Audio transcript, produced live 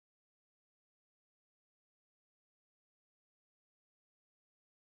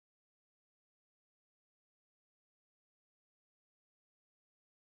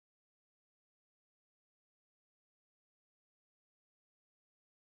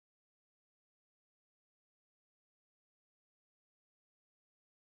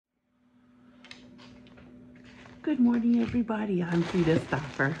Good morning, everybody. I'm Frida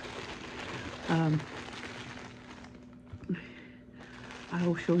Stoffer.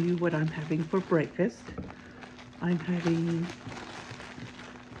 I'll show you what I'm having for breakfast. I'm having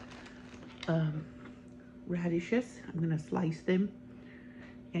radishes. I'm going to slice them,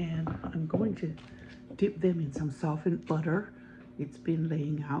 and I'm going to dip them in some softened butter. It's been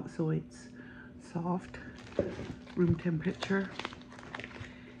laying out so it's soft, room temperature.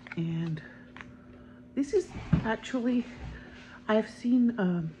 And this is actually, I've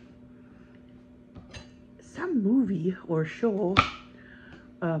seen some movie or show.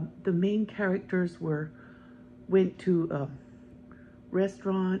 The main characters went to a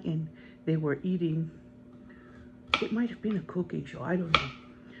restaurant and they were eating, it might have been a cooking show, I don't know,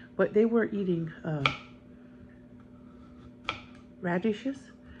 but they were eating radishes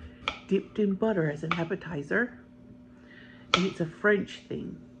dipped in butter as an appetizer, and it's a French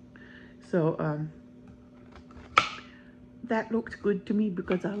thing. So that looked good to me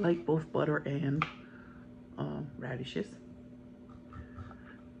because I like both butter and radishes.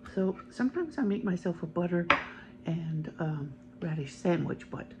 So sometimes I make myself a butter and radish sandwich,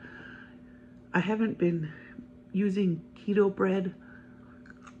 but I haven't been using keto bread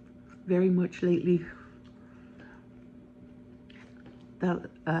very much lately.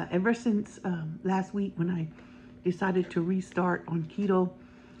 Ever since last week when I decided to restart on keto,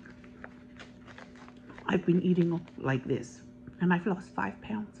 I've been eating like this, and I've lost 5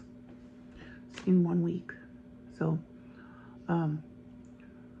 pounds in 1 week. So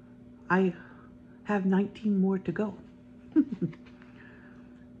I have 19 more to go.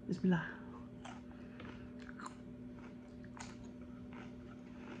 Bismillah.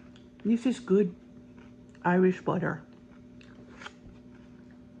 This is good Irish butter.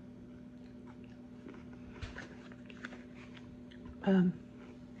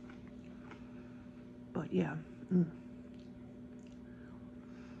 But yeah,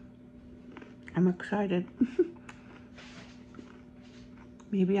 I'm excited.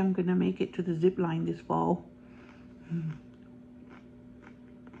 Maybe I'm gonna make it to the zip line this fall.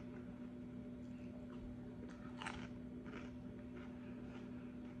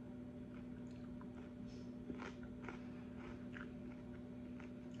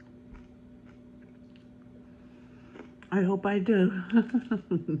 I hope I do.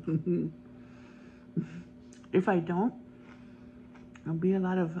 If I don't, there'll be a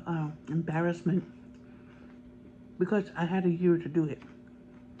lot of embarrassment because I had a year to do it.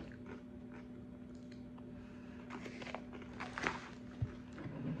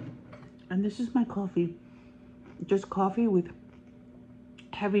 And this is my coffee. Just coffee with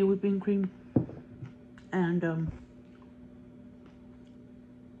heavy whipping cream and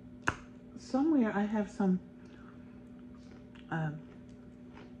somewhere I have some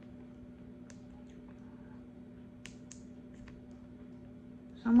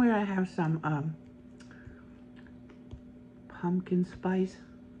pumpkin spice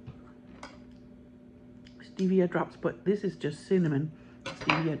stevia drops, but this is just cinnamon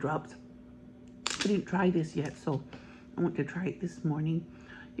stevia drops. I didn't try this yet, so I want to try it this morning.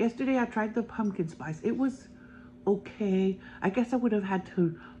 Yesterday I tried the pumpkin spice. It was okay. I guess I would have had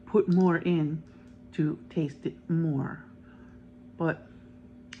to put more in to taste it more, but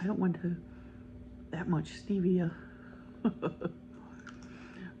I don't want that much stevia.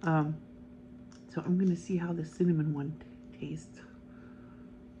 So I'm gonna see how the cinnamon one tastes.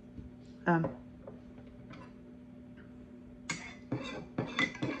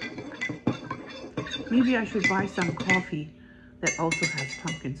 Maybe I should buy some coffee that also has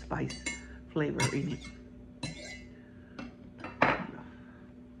pumpkin spice flavor in it.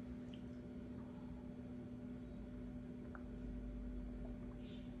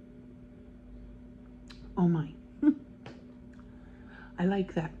 Oh my. I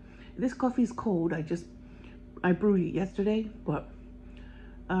like that. This coffee is cold. I brewed it yesterday, but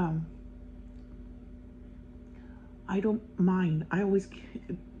I don't mind. I always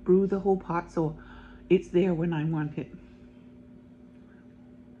brew the whole pot so it's there when I want it.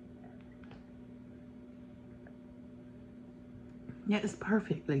 Yeah, it's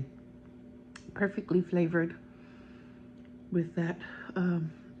perfectly flavored with that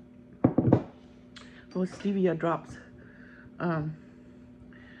those stevia drops.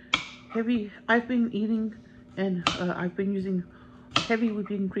 Heavy, I've been eating and I've been using heavy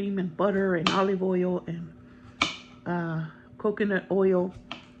whipping cream and butter and olive oil and coconut oil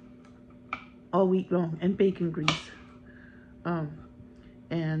all week long, and bacon grease.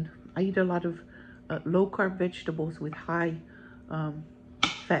 And I eat a lot of low carb vegetables with high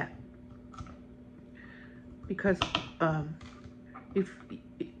fat, because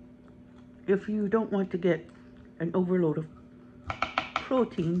if you don't want to get an overload of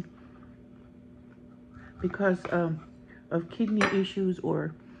protein because of kidney issues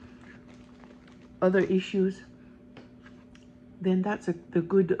or other issues, then that is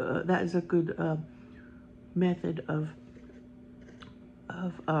a good method of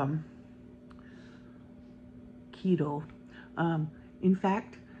keto. In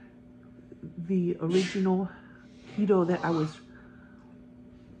fact, the original keto that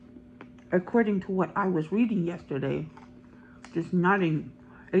according to what I was reading yesterday,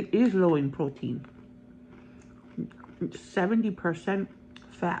 it is low in protein. 70%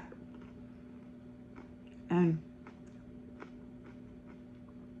 fat and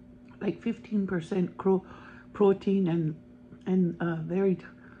like 15% protein and a very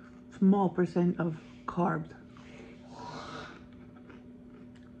small percent of carbs.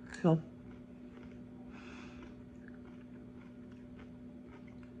 So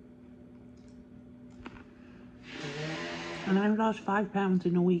and I've lost 5 pounds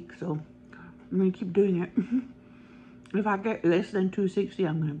in a week, so I'm gonna keep doing it. If I get less than 260,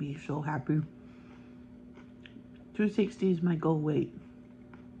 I'm gonna be so happy. 260 is my goal weight.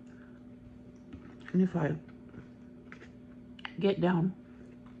 And if I get down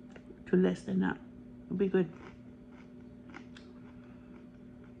to less than that, it'll be good.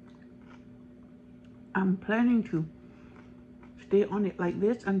 I'm planning to stay on it like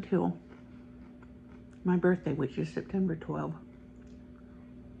this until my birthday, which is September 12th.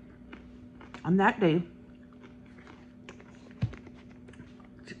 On that day,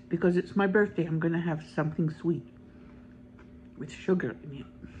 because it's my birthday, I'm gonna have something sweet with sugar in it.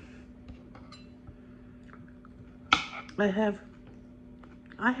 I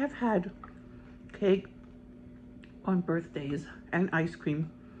have had cake on birthdays and ice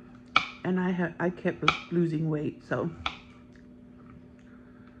cream, and I kept losing weight. So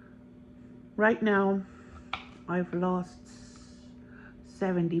right now I've lost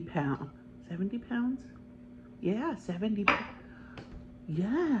 70 pounds. 70 pounds? Yeah, 70 pounds.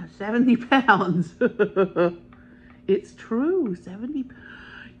 Yeah, 70 pounds. It's true, 70.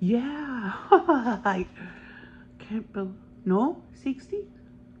 Yeah, I can't believe. No, 60?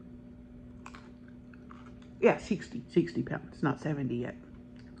 Yeah, 60 pounds, not 70 yet.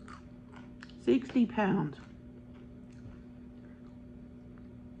 60 pounds.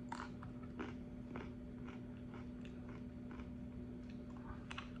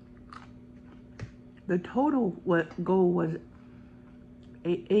 The total goal was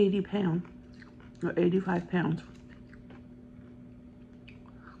 80 pounds or 85 pounds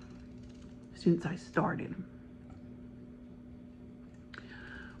since I started.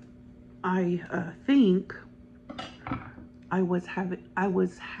 I think I was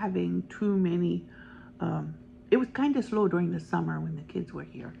having too many. It was kind of slow during the summer when the kids were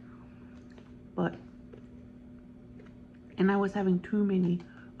here, and I was having too many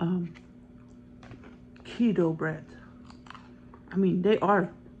keto breads. I mean, they are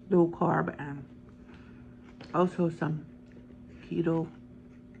low carb and also some keto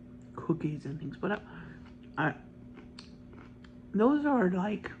cookies and things, but those are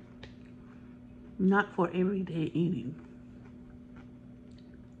like not for everyday eating.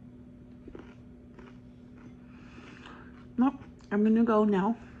 Nope, I'm gonna go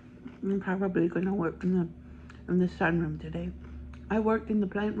now. I'm probably gonna work in the sunroom today. I worked in the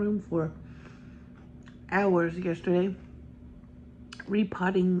plant room for hours yesterday,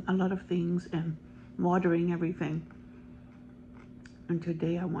 repotting a lot of things and watering everything. And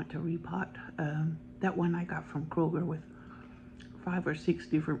today I want to repot that one I got from Kroger with 5 or 6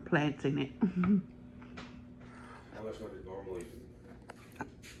 different plants in it. How much would it normally be?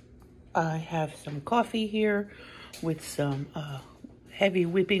 I have some coffee here with some heavy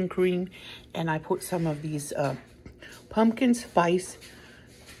whipping cream, and I put some of these pumpkin spice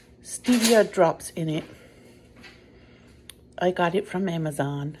stevia drops in it. I got it from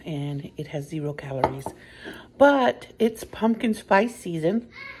Amazon, and it has 0 calories. But it's pumpkin spice season,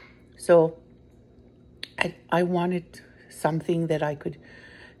 so I wanted something that I could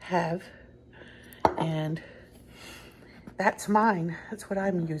have, and that's mine. That's what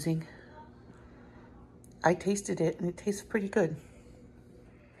I'm using. I tasted it, and it tastes pretty good.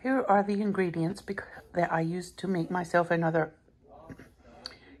 Here are the ingredients that I used to make myself another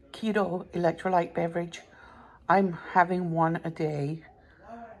keto electrolyte beverage. I'm having one a day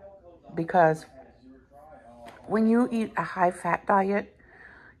because when you eat a high-fat diet,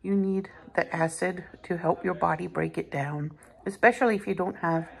 you need the acid to help your body break it down, especially if you don't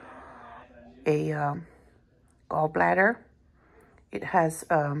have a gallbladder. It has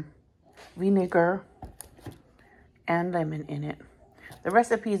vinegar and lemon in it. The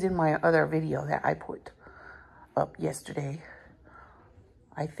recipe is in my other video that I put up yesterday.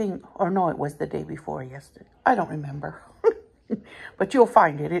 I think, or no, it was the day before yesterday. I don't remember. But you'll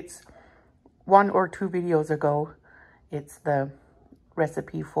find it. It's 1 or 2 videos ago. It's the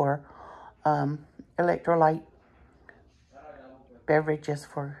recipe for electrolyte beverages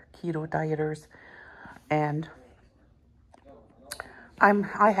for keto dieters. And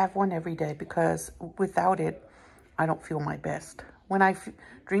I have one every day because without it, I don't feel my best. When I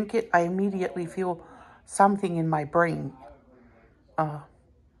drink it, I immediately feel something in my brain.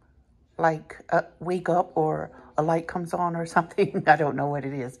 Like wake up or a light comes on or something. I don't know what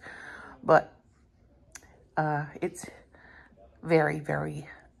it is. But it's very, very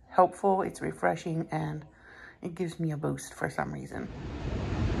helpful. It's refreshing and it gives me a boost for some reason.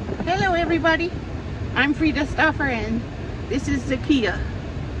 Hello everybody. I'm Frida Stoffer and this is Zakia.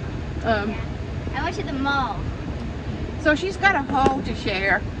 I went to the mall. So she's got a haul to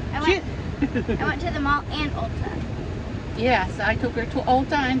share. I went to the mall and Ulta. Yes, I took her to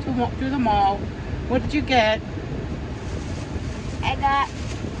Ulta and to the mall. What did you get? I got,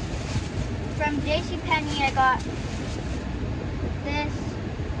 from JCPenney, I got this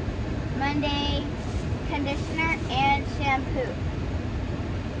Monday conditioner and shampoo.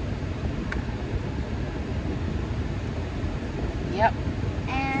 Yep.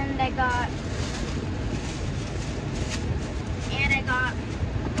 And I got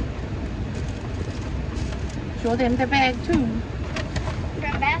Show them the bag too.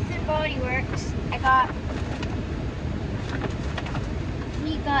 from Bath and Body Works,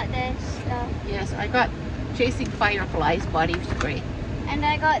 he got this stuff. Yes, I got Chasing Fireflies body spray. And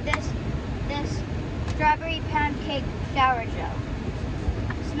I got this strawberry pound cake shower gel.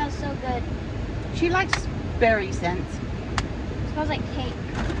 It smells so good. She likes berry scents. It smells like cake.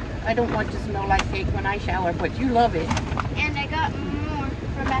 I don't want to smell like cake when I shower, but you love it. And I got more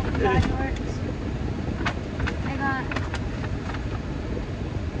from Bath and Body Works. I got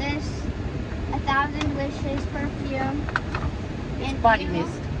this 1,000 Wishes perfume. And Body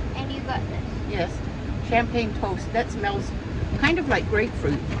mist. And you got this. Yes, champagne toast. That smells kind of like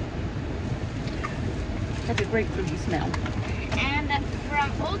grapefruit. Has a grapefruity smell. And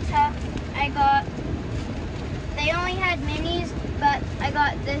from Ulta, they only had minis, but I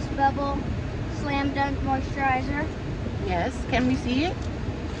got this Bubble Slam Dunk Moisturizer. Yes, can we see it?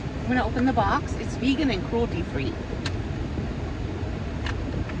 I'm gonna open the box. It's vegan and cruelty free.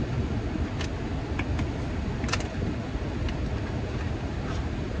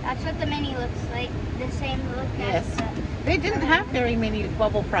 That's what the mini looks like. The same look Yes. as the... They didn't have very many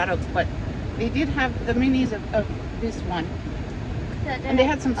bubble products, but they did have the minis of this one. So And they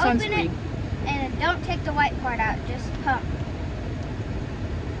had some open sunscreen. it, and don't take the white part out, just pump.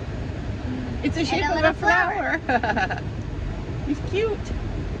 It's a shape a of a little flower. It's cute.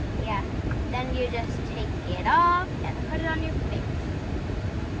 Yeah. Then you just take it off and put it on your face.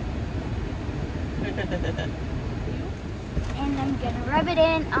 And I'm gonna rub it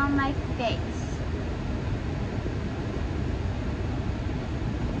in on my face.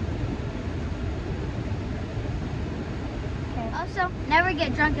 Okay. Also, never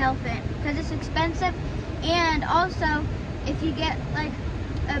get drunk elephant because it's expensive. And also, if you get like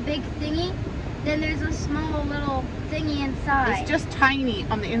a big thingy, then there's a small little thingy inside. It's just tiny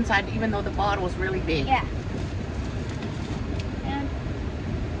on the inside, even though the bottle is really big. Yeah.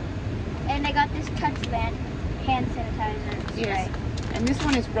 And I got this touch band hand sanitizer spray. Yes. And this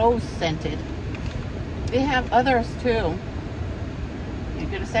one is rose scented. They have others too. You're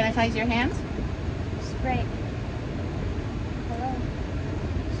gonna sanitize your hands? Spray. Hello.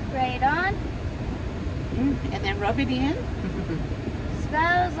 Spray it on. And then rub it in.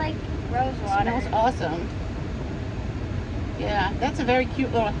 Smells like rose water. Smells awesome. Yeah, that's a very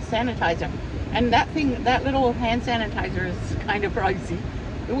cute little sanitizer. And that little hand sanitizer is kind of pricey.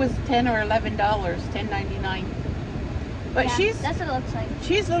 It was $10 or $11, $10.99. But yeah, that's what it looks like.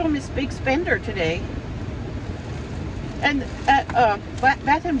 She's Little Miss Big Spender today. And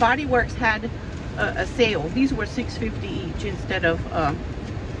Bath and Body Works had a sale. These were $6.50 each instead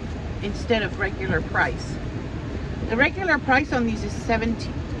of regular price. The regular price on these is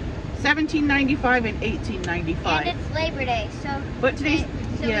 $17.95 and $18.95. And it's Labor Day, so. But today's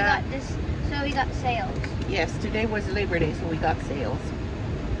we got this. So we got sales. Yes, today was Labor Day, so we got sales.